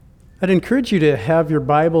I'd encourage you to have your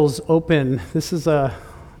Bibles open. This is a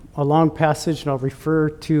long passage, and I'll refer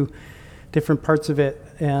to different parts of it.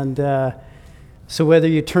 And so whether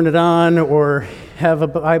you turn it on or have a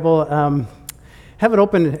Bible, have it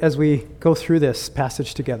open as we go through this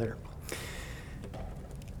passage together.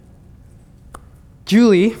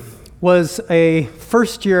 Julie was a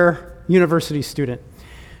first-year university student.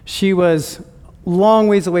 She was long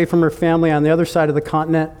ways away from her family on the other side of the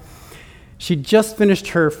continent. She just finished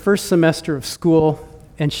her first semester of school,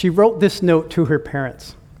 and she wrote this note to her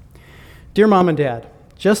parents. Dear Mom and Dad,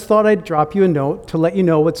 just thought I'd drop you a note to let you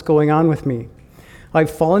know what's going on with me. I've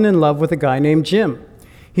fallen in love with a guy named Jim.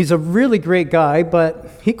 He's a really great guy, but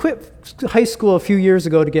he quit high school a few years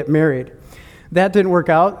ago to get married. That didn't work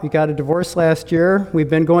out. He got a divorce last year. We've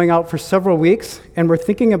been going out for several weeks, and we're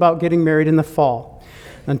thinking about getting married in the fall.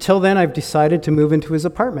 Until then, I've decided to move into his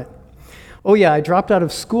apartment. Oh yeah, I dropped out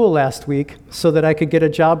of school last week so that I could get a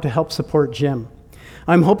job to help support Jim.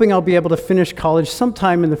 I'm hoping I'll be able to finish college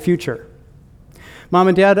sometime in the future. Mom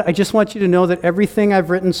and Dad, I just want you to know that everything I've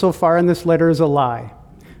written so far in this letter is a lie.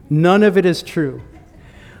 None of it is true.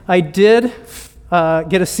 I did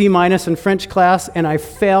get a C- in French class, and I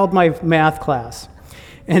failed my math class.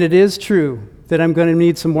 And it is true that I'm going to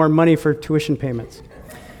need some more money for tuition payments.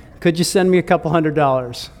 Could you send me a couple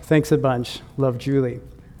 $100? Thanks a bunch. Love, Julie.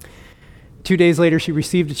 2 days later, she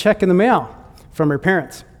received a check in the mail from her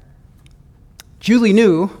parents. Julie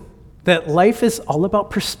knew that life is all about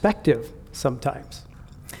perspective sometimes.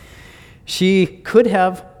 She could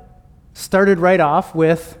have started right off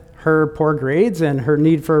with her poor grades and her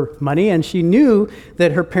need for money, and she knew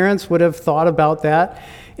that her parents would have thought about that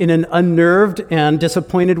in an unnerved and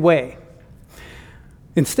disappointed way.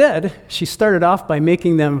 Instead, she started off by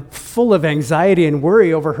making them full of anxiety and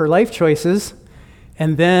worry over her life choices,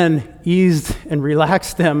 and then eased and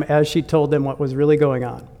relaxed them as she told them what was really going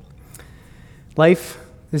on. Life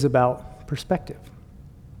is about perspective.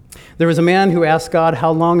 There was a man who asked God how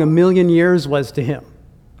long 1,000,000 years was to him.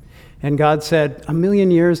 And God said, 1,000,000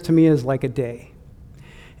 years to me is like a day.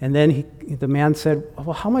 And then the man said,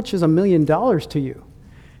 well, how much is $1,000,000 to you?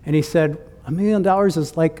 And he said, $1,000,000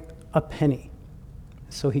 is like a penny.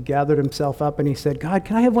 So he gathered himself up and he said, God,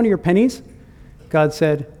 can I have one of your pennies? God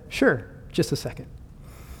said, sure, just a second.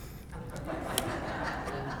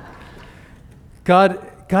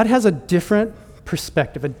 God has a different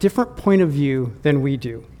perspective, a different point of view than we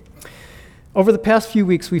do. Over the past few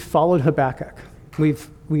weeks, we've followed Habakkuk.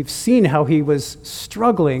 We've seen how he was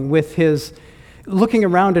struggling with looking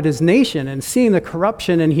around at his nation and seeing the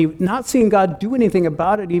corruption, and he not seeing God do anything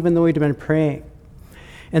about it, even though he'd been praying.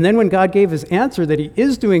 And then when God gave his answer that he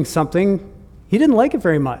is doing something, he didn't like it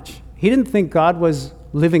very much. He didn't think God was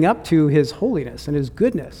living up to his holiness and his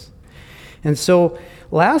goodness. And so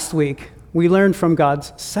last week, we learned from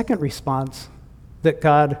God's second response that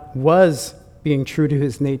God was being true to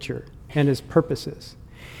his nature and his purposes.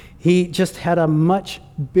 He just had a much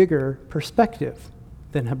bigger perspective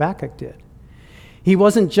than Habakkuk did. He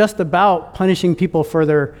wasn't just about punishing people for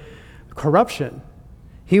their corruption.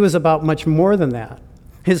 He was about much more than that.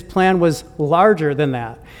 His plan was larger than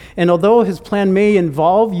that. And although his plan may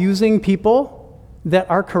involve using people that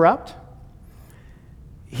are corrupt,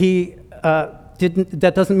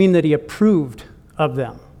 that doesn't mean that he approved of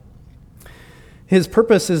them. His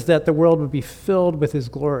purpose is that the world would be filled with his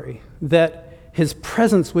glory, that his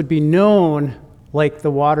presence would be known like the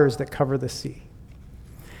waters that cover the sea.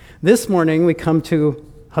 This morning, we come to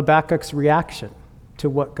Habakkuk's reaction to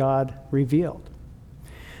what God revealed.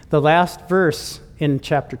 The last verse in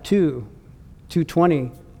chapter 2,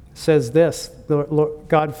 2:20, says this.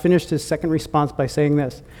 God finished his second response by saying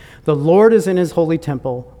this, the Lord is in his holy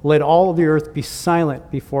temple. Let all the earth be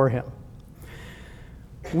silent before him.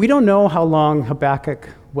 We don't know how long Habakkuk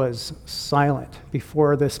was silent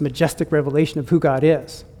before this majestic revelation of who God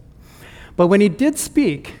is. But when he did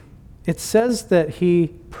speak, it says that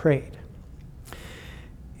he prayed.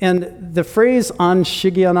 And the phrase on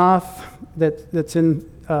Shigionoth that's in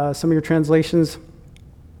some of your translations,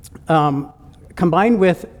 combined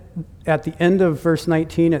with at the end of verse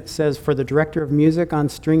 19, it says, for the director of music on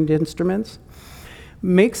stringed instruments,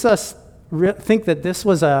 makes us think that this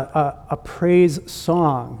was a praise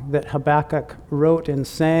song that Habakkuk wrote and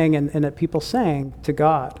sang and that people sang to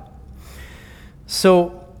God.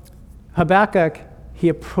 So Habakkuk, he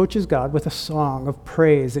approaches God with a song of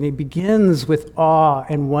praise, and he begins with awe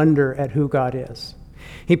and wonder at who God is.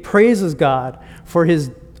 He praises God for his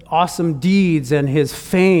awesome deeds and his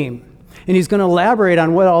fame. And he's going to elaborate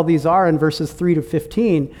on what all these are in verses 3 to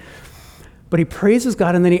 15. But he praises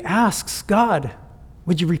God, and then he asks God,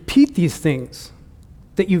 would you repeat these things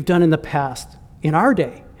that you've done in the past, in our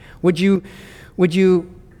day? Would you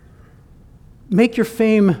make your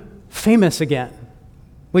fame famous again?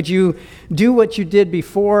 Would you do what you did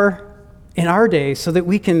before in our day so that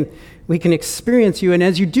we can experience you? And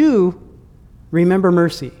as you do, remember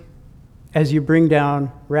mercy as you bring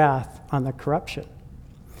down wrath on the corruption.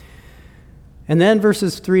 And then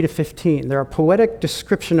verses 3 to 15, they're a poetic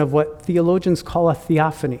description of what theologians call a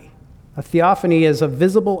theophany. A theophany is a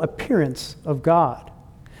visible appearance of God.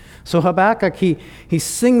 So Habakkuk, he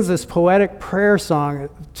sings this poetic prayer song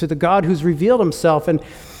to the God who's revealed himself,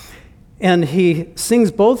 and he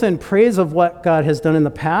sings both in praise of what God has done in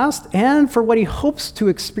the past and for what he hopes to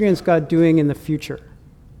experience God doing in the future.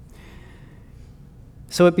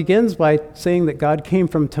 So it begins by saying that God came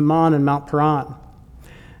from Teman and Mount Paran.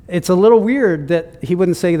 It's a little weird that he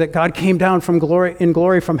wouldn't say that God came down in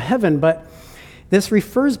glory from heaven, but this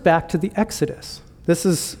refers back to the Exodus. This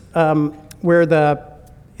is where the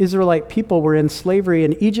Israelite people were in slavery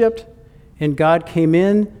in Egypt, and God came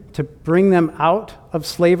in to bring them out of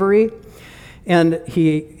slavery. And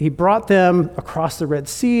he brought them across the Red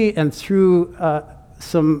Sea and through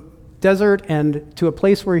some desert and to a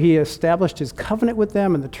place where he established his covenant with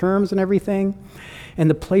them and the terms and everything. And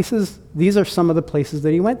the places, these are some of the places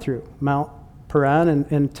that he went through, Mount Paran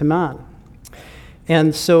and Teman.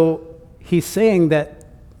 And so he's saying that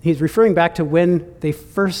he's referring back to when they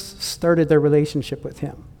first started their relationship with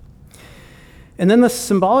him. And then the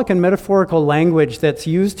symbolic and metaphorical language that's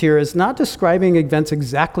used here is not describing events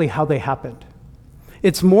exactly how they happened.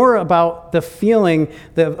 It's more about the feeling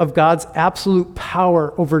of God's absolute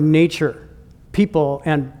power over nature, people,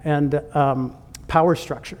 and power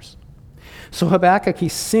structures. So Habakkuk, he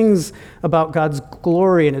sings about God's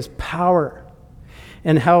glory and his power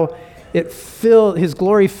and how his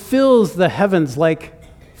glory fills the heavens like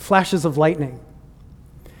flashes of lightning.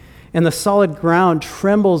 And the solid ground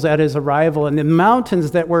trembles at his arrival, and the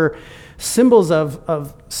mountains that were symbols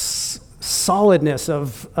of solidness,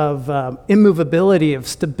 of immovability, of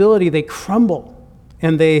stability, they crumble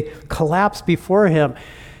and they collapse before him.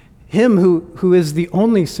 Him who is the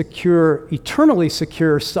only secure, eternally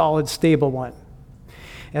secure, solid, stable one,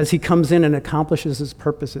 as he comes in and accomplishes his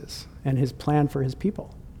purposes and his plan for his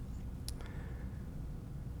people.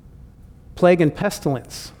 Plague and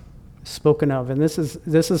pestilence spoken of, and this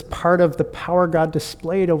is part of the power God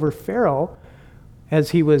displayed over Pharaoh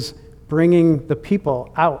as he was bringing the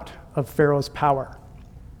people out of Pharaoh's power.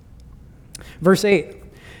 Verse 8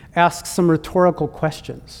 asks some rhetorical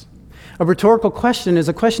questions. A rhetorical question is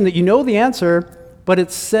a question that you know the answer, but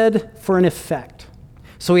it's said for an effect.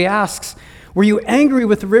 So he asks, were you angry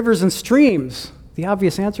with the rivers and streams? The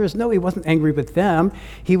obvious answer is no, he wasn't angry with them.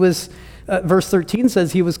 He was, verse 13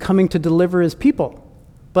 says he was coming to deliver his people.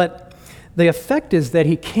 But the effect is that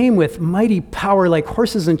he came with mighty power like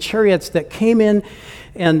horses and chariots that came in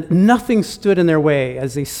and nothing stood in their way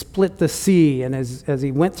as they split the sea and as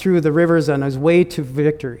he went through the rivers on his way to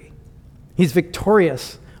victory. He's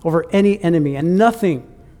victorious over any enemy, and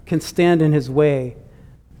nothing can stand in his way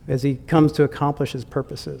as he comes to accomplish his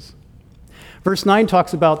purposes. Verse 9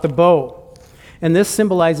 talks about the bow, and this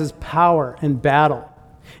symbolizes power and battle.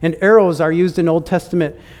 And arrows are used in Old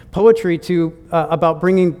Testament poetry about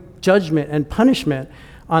bringing judgment and punishment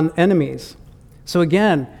on enemies. So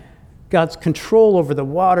again, God's control over the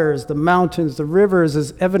waters, the mountains, the rivers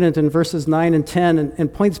is evident in verses 9 and 10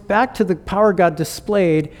 and points back to the power God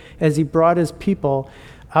displayed as he brought his people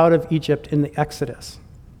out of Egypt in the Exodus.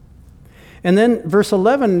 And then verse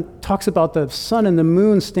 11 talks about the sun and the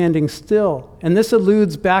moon standing still. And this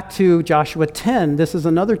alludes back to Joshua 10. This is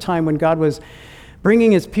another time when God was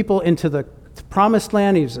bringing his people into the promised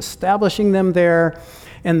land. He was establishing them there.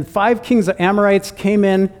 And 5 kings of Amorites came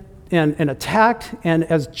in and attacked. And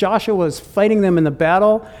as Joshua was fighting them in the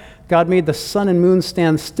battle, God made the sun and moon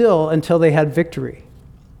stand still until they had victory.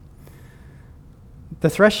 The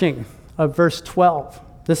threshing of verse 12.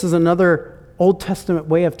 This is another Old Testament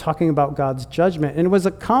way of talking about God's judgment. And it was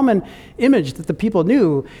a common image that the people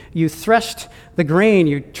knew. You threshed the grain,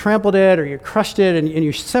 you trampled it, or you crushed it, and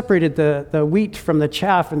you separated the wheat from the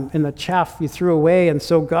chaff, and the chaff you threw away. And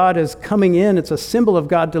so God is coming in. It's a symbol of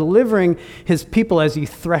God delivering his people as he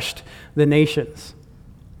threshed the nations.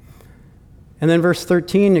 And then verse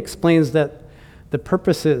 13 explains that the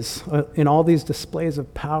purposes in all these displays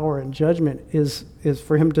of power and judgment is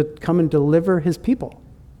for him to come and deliver his people,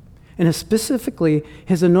 and specifically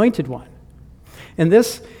his anointed one. And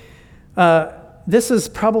this is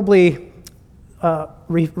probably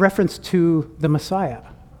reference to the Messiah,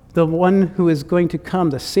 the one who is going to come,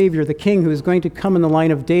 the Savior, the King who is going to come in the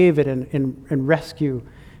line of David and rescue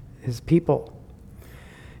his people.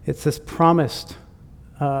 It's this promised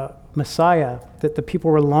Messiah that the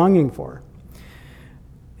people were longing for.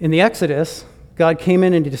 In the Exodus, God came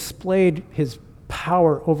in and he displayed his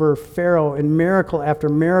power over Pharaoh in miracle after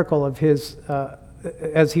miracle of his,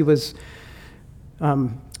 as he was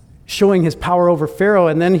showing his power over Pharaoh.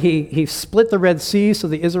 And then he split the Red Sea so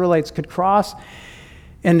the Israelites could cross.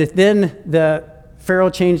 And then the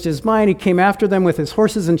Pharaoh changed his mind. He came after them with his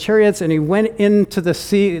horses and chariots, and he went into the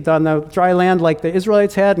sea on the dry land like the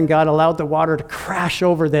Israelites had, and God allowed the water to crash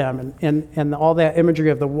over them, and all that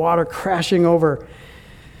imagery of the water crashing over.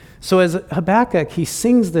 So as Habakkuk, he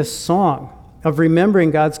sings this song of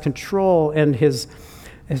remembering God's control and his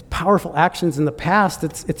powerful actions in the past.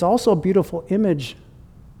 It's also a beautiful image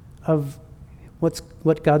of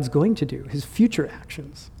what God's going to do, his future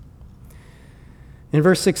actions. In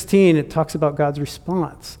verse 16, it talks about God's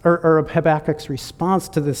response, or Habakkuk's response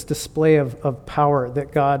to this display of power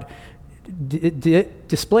that God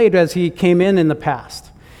displayed as he came in the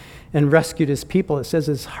past and rescued his people. It says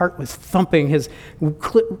his heart was thumping, his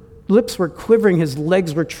lips were quivering, his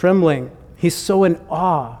legs were trembling. He's so in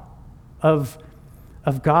awe of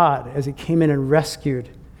God as he came in and rescued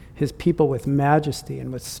his people with majesty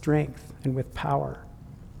and with strength and with power.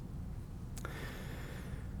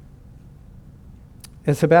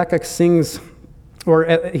 As Habakkuk sings, or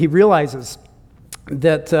he realizes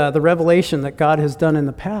that the revelation that God has done in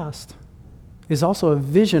the past is also a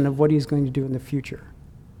vision of what he's going to do in the future.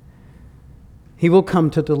 He will come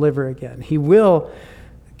to deliver again. He will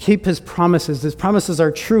keep his promises. His promises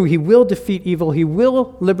are true. He will defeat evil. He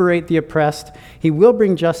will liberate the oppressed. He will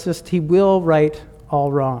bring justice. He will right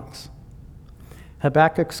all wrongs.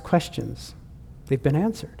 Habakkuk's questions, they've been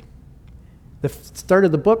answered. The start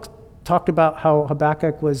of the book talked about how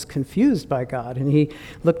Habakkuk was confused by God, and he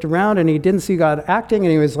looked around and he didn't see God acting,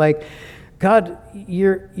 and he was like, God,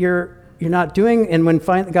 you're not doing. And when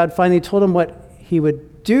God finally told him what he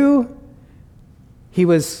would do, he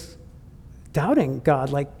was doubting God,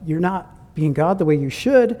 like, you're not being God the way you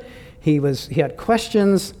should. He had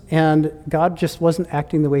questions, and God just wasn't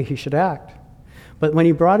acting the way he should act. But when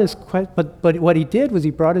he brought but what he did was he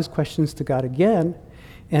brought his questions to God again.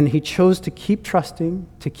 And he chose to keep trusting,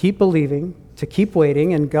 to keep believing, to keep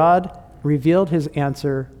waiting, and God revealed his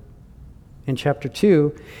answer in chapter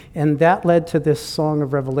 2, and that led to this song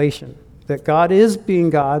of Revelation, that God is being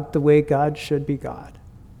God the way God should be God.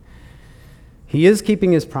 He is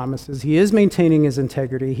keeping his promises. He is maintaining his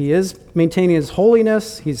integrity. He is maintaining his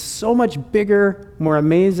holiness. He's so much bigger, more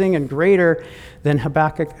amazing, and greater than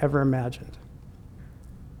Habakkuk ever imagined.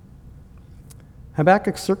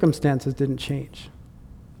 Habakkuk's circumstances didn't change.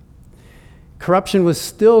 Corruption was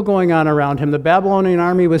still going on around him. The Babylonian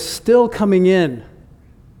army was still coming in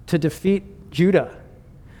to defeat Judah.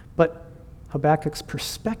 But Habakkuk's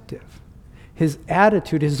perspective, his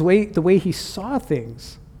attitude, the way he saw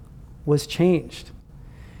things was changed.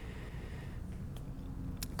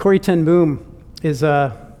 Corrie ten Boom is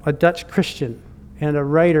a Dutch Christian and a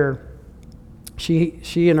writer.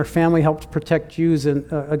 She and her family helped protect Jews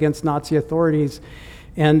against Nazi authorities.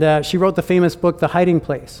 And she wrote the famous book, The Hiding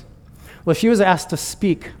Place. Well, she was asked to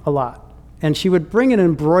speak a lot, and she would bring an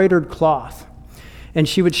embroidered cloth, and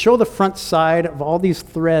she would show the front side of all these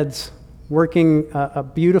threads working a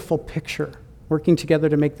beautiful picture, working together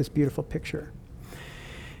to make this beautiful picture.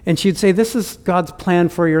 And she'd say, this is God's plan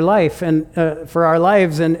for your life and for our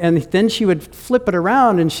lives. And then she would flip it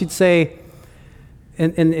around, and she'd say,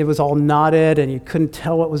 and it was all knotted, and you couldn't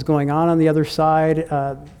tell what was going on the other side.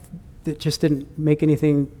 It just didn't make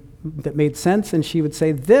anything that made sense. And she would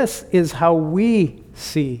say, this is how we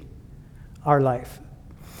see our life.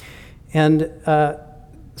 And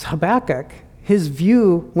Habakkuk, his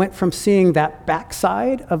view went from seeing that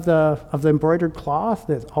backside of the embroidered cloth,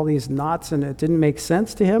 all these knots, and it didn't make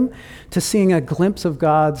sense to him, to seeing a glimpse of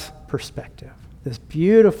God's perspective, this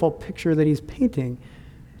beautiful picture that he's painting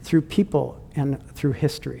through people and through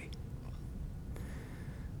history.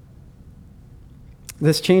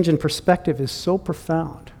 This change in perspective is so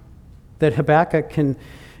profound that Habakkuk can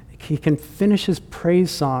finish his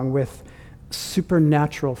praise song with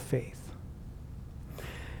supernatural faith.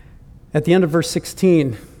 At the end of verse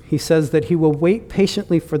 16, he says that he will wait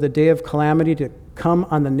patiently for the day of calamity to come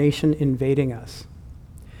on the nation invading us.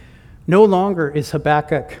 No longer is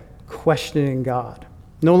Habakkuk questioning God.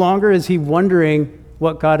 No longer is he wondering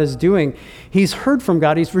what God is doing. He's heard from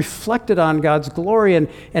God. He's reflected on God's glory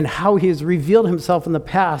and how he has revealed himself in the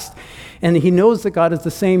past. And he knows that God is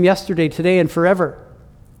the same yesterday, today, and forever.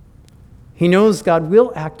 He knows God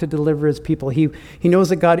will act to deliver his people. He knows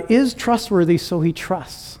that God is trustworthy, so he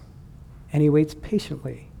trusts. And he waits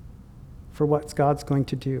patiently for what God's going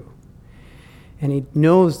to do. And he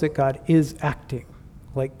knows that God is acting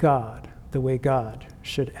like God, the way God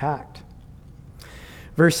should act.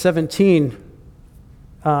 Verse 17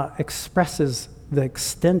 expresses the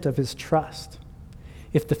extent of his trust.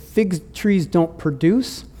 If the fig trees don't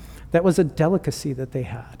produce, that was a delicacy that they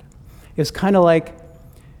had. It's kind of like,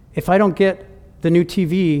 if I don't get the new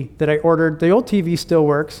TV that I ordered, the old TV still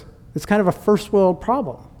works. It's kind of a first world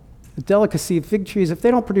problem. The delicacy of fig trees, if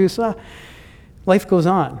they don't produce, life goes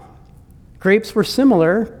on. Grapes were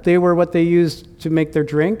similar. They were what they used to make their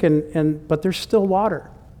drink, but there's still water.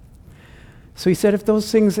 So he said, if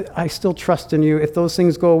those things, I still trust in you, if those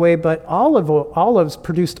things go away, but olives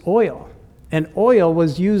produced oil, and oil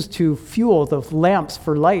was used to fuel the lamps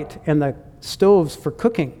for light and the stoves for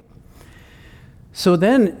cooking. So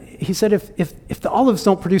then he said, if the olives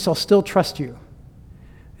don't produce, I'll still trust you.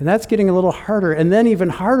 And that's getting a little harder. And then even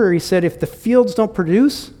harder, he said, if the fields don't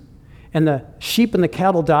produce and the sheep and the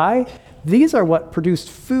cattle die, these are what produced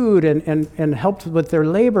food and helped with their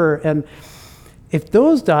labor. And if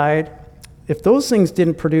those died, if those things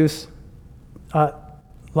didn't produce,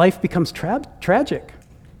 life becomes tragic.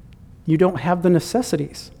 You don't have the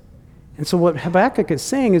necessities. And so what Habakkuk is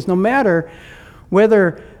saying is, no matter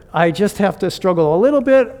whether I just have to struggle a little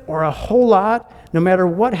bit or a whole lot, no matter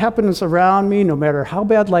what happens around me, no matter how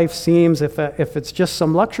bad life seems, if it's just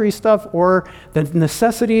some luxury stuff or the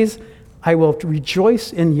necessities, I will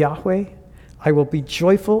rejoice in Yahweh. I will be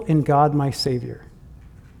joyful in God, my Savior.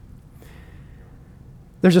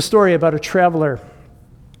 There's a story about a traveler.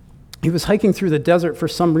 He was hiking through the desert for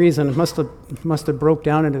some reason. It must have broke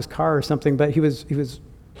down in his car or something, but he was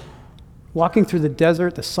walking through the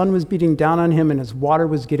desert. The sun was beating down on him, and his water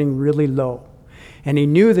was getting really low. And he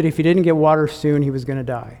knew that if he didn't get water soon, he was going to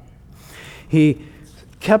die. He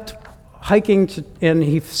kept hiking, and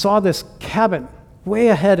he saw this cabin way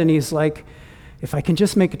ahead, and he's like, if I can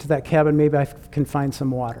just make it to that cabin, maybe I can find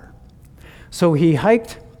some water. So he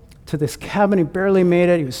hiked to this cabin. He barely made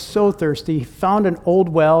it. He was so thirsty. He found an old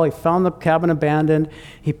well. He found the cabin abandoned.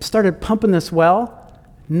 He started pumping this well.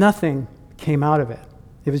 Nothing came out of it.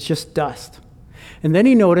 It was just dust. And then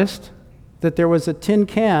he noticed that there was a tin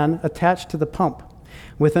can attached to the pump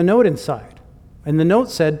with a note inside. And the note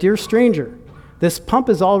said, "Dear stranger, this pump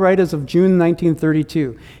is all right as of June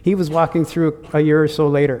 1932. He was walking through a year or so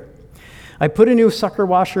later. I put a new sucker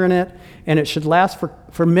washer in it, and it should last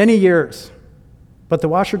for many years. But the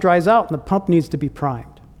washer dries out, and the pump needs to be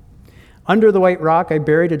primed. Under the white rock, I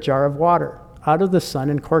buried a jar of water out of the sun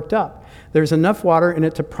and corked up. There's enough water in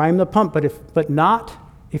it to prime the pump, but not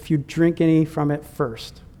if you drink any from it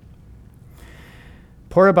first.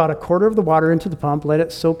 Pour about a quarter of the water into the pump, let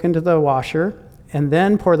it soak into the washer, and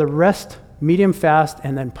then pour the rest medium fast,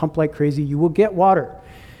 and then pump like crazy. You will get water.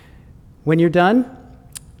 When you're done,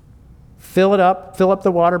 fill up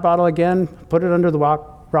the water bottle again, put it under the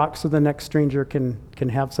rock so the next stranger can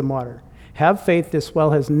have some water. Have faith, this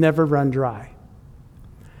well has never run dry."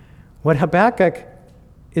 What Habakkuk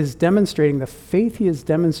is demonstrating, the faith he is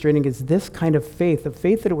demonstrating, is this kind of faith, the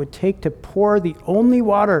faith that it would take to pour the only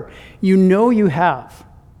water you know you have,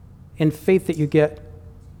 in faith that you get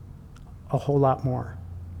a whole lot more.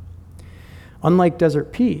 Unlike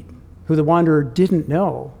Desert Pete, who the wanderer didn't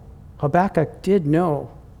know, Habakkuk did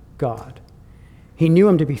know God. He knew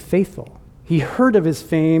him to be faithful. He heard of his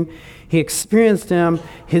fame. He experienced him.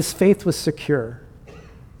 His faith was secure.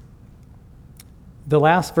 The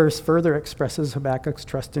last verse further expresses Habakkuk's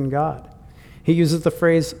trust in God. He uses the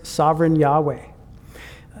phrase sovereign Yahweh.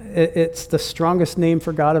 It's the strongest name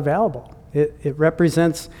for God available. It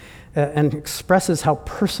represents and expresses how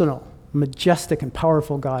personal, majestic, and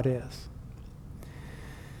powerful God is.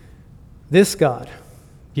 This God,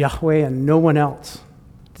 Yahweh, and no one else,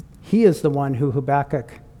 he is the one who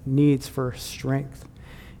Habakkuk needs for strength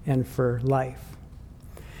and for life.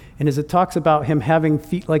 And as it talks about him having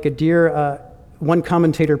feet like a deer, one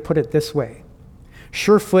commentator put it this way: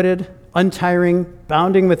 sure-footed, untiring,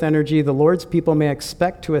 bounding with energy, the Lord's people may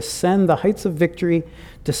expect to ascend the heights of victory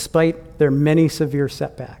despite their many severe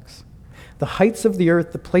setbacks. The heights of the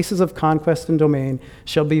earth, the places of conquest and domain,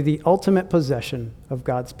 shall be the ultimate possession of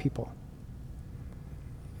God's people.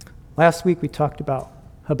 Last week we talked about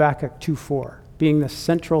Habakkuk 2:4 being the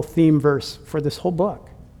central theme verse for this whole book.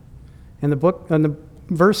 And the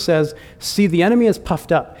verse says, "See, the enemy is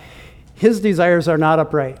puffed up. His desires are not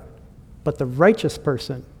upright, but the righteous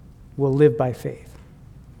person will live by faith."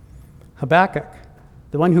 Habakkuk,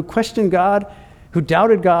 the one who questioned God, who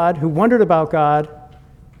doubted God, who wondered about God,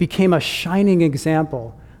 became a shining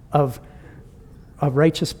example of a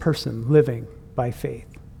righteous person living by faith.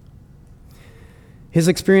 His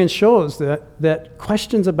experience shows that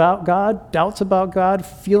questions about God, doubts about God,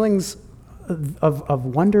 feelings of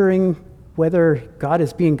wondering whether God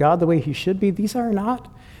is being God the way he should be, these are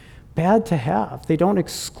not bad to have. They don't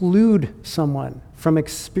exclude someone from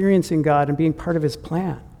experiencing God and being part of his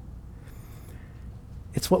plan.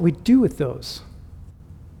 It's what we do with those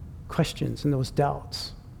questions and those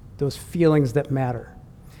doubts, those feelings that matter.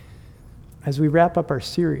 As we wrap up our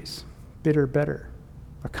series, Bitter Better,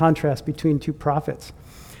 a contrast between two prophets,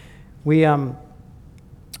 we've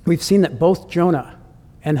seen that both Jonah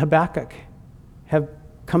and Habakkuk have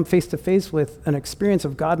come face to face with an experience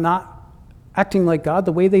of God not acting like God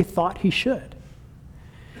the way they thought he should.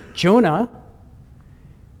 Jonah,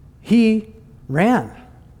 he ran.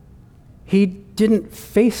 He didn't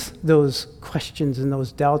face those questions and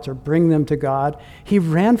those doubts or bring them to God. He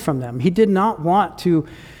ran from them. He did not want to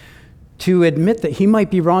admit that he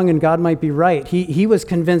might be wrong and God might be right. He was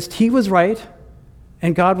convinced he was right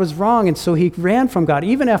and God was wrong, and so he ran from God.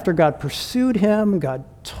 Even after God pursued him, God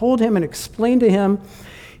told him and explained to him,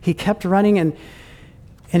 he kept running and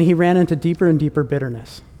he ran into deeper and deeper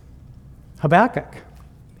bitterness. Habakkuk,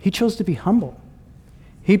 he chose to be humble.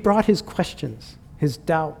 He brought his questions, his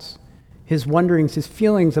doubts, his wonderings, his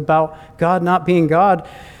feelings about God not being God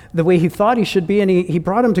the way he thought he should be, and he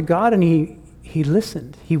brought him to God, and he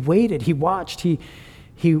listened, he waited, he watched, he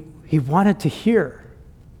wanted to hear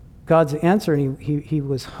God's answer, and he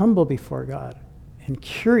was humble before God and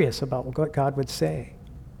curious about what God would say.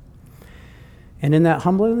 And in that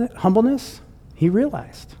humbleness, he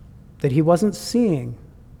realized that he wasn't seeing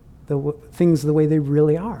things the way they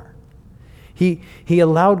really are. He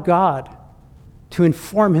allowed God to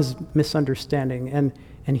inform his misunderstanding,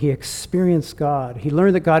 and he experienced God. He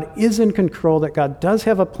learned that God is in control, that God does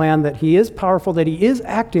have a plan, that he is powerful, that he is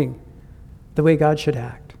acting the way God should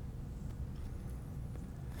act.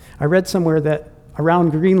 I read somewhere that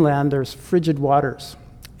around Greenland there's frigid waters,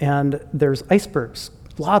 and there's icebergs,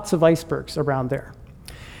 lots of icebergs around there.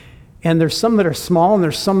 And there's some that are small and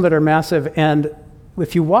there's some that are massive, and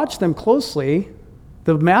if you watch them closely,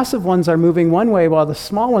 the massive ones are moving one way while the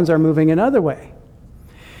small ones are moving another way.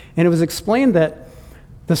 And it was explained that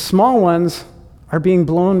the small ones are being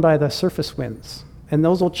blown by the surface winds, and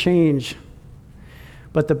those will change.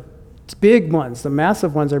 But the big ones, the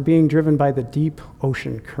massive ones, are being driven by the deep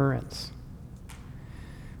ocean currents.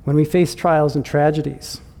 When we face trials and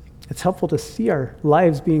tragedies, it's helpful to see our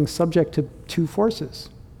lives being subject to two forces.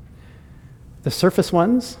 The surface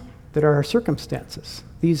ones that are our circumstances.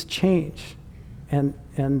 These change, and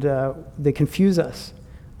they confuse us.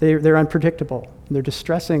 They're unpredictable. They're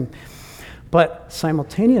distressing. But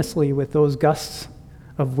simultaneously with those gusts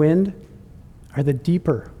of wind are the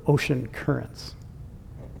deeper ocean currents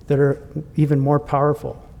that are even more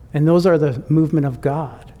powerful. And those are the movement of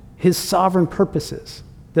God, his sovereign purposes,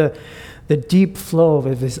 the deep flow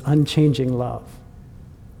of his unchanging love.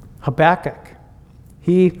 Habakkuk,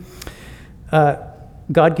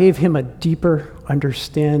 God gave him a deeper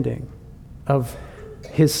understanding of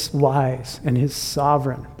his wise and his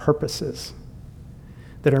sovereign purposes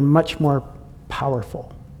that are much more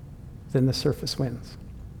powerful than the surface winds.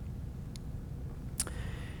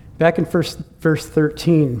 Back in verse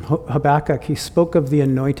 13, Habakkuk, he spoke of the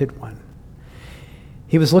anointed one.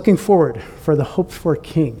 He was looking forward for the hoped-for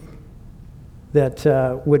king that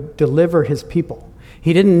would deliver his people.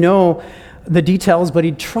 He didn't know the details, but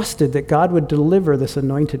he trusted that God would deliver this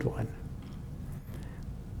anointed one.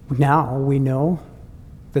 Now we know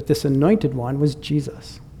that this anointed one was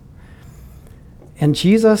Jesus. And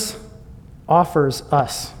Jesus offers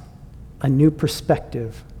us a new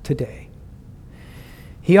perspective today.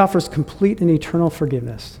 He offers complete and eternal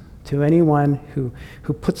forgiveness to anyone who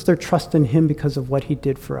puts their trust in him because of what he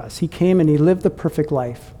did for us. He came and he lived the perfect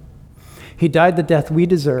life. He died the death we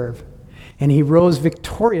deserve, and he rose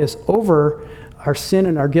victorious over our sin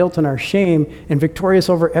and our guilt and our shame, and victorious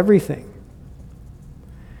over everything.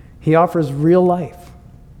 He offers real life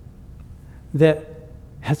that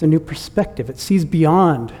has a new perspective. It sees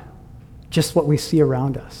beyond just what we see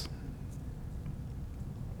around us.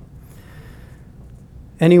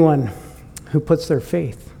 Anyone who puts their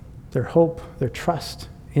faith, their hope, their trust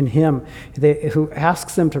in him, who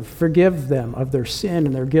asks them to forgive them of their sin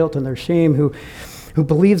and their guilt and their shame, who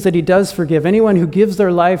believes that he does forgive, anyone who gives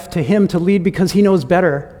their life to him to lead because he knows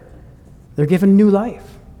better, they're given new life.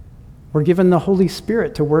 We're given the Holy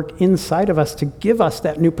Spirit to work inside of us, to give us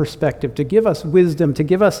that new perspective, to give us wisdom, to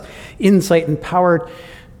give us insight and power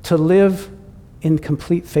to live in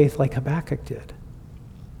complete faith like Habakkuk did.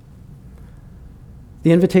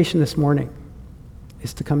 The invitation this morning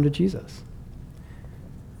is to come to Jesus.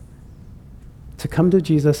 To come to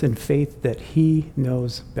Jesus in faith that he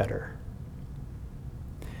knows better.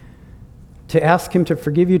 to ask him to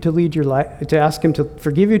forgive you, to lead your life, to ask him to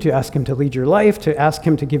forgive you, to ask him to lead your life, to ask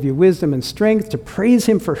him to give you wisdom and strength, to praise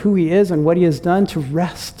him for who he is and what he has done, to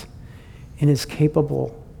rest in his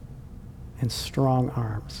capable and strong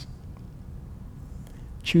arms.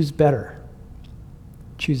 Choose better.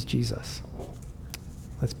 Choose Jesus.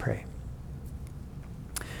 Let's pray.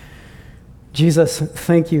 Jesus,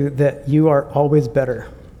 thank you that you are always better.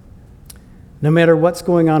 No matter what's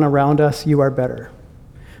going on around us, you are better.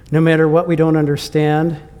 No matter what we don't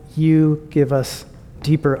understand, you give us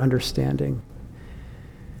deeper understanding.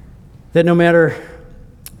 That no matter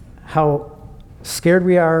how scared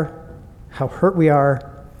we are, how hurt we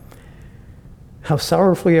are, how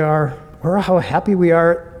sorrowful we are, or how happy we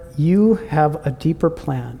are, you have a deeper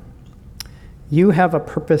plan. You have a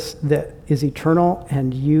purpose that is eternal,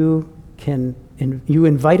 and you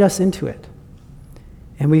invite us into it.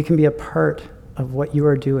 And we can be a part of what you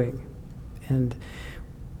are doing. And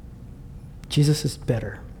Jesus is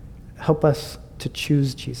better. Help us to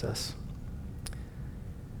choose Jesus.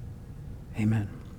 Amen.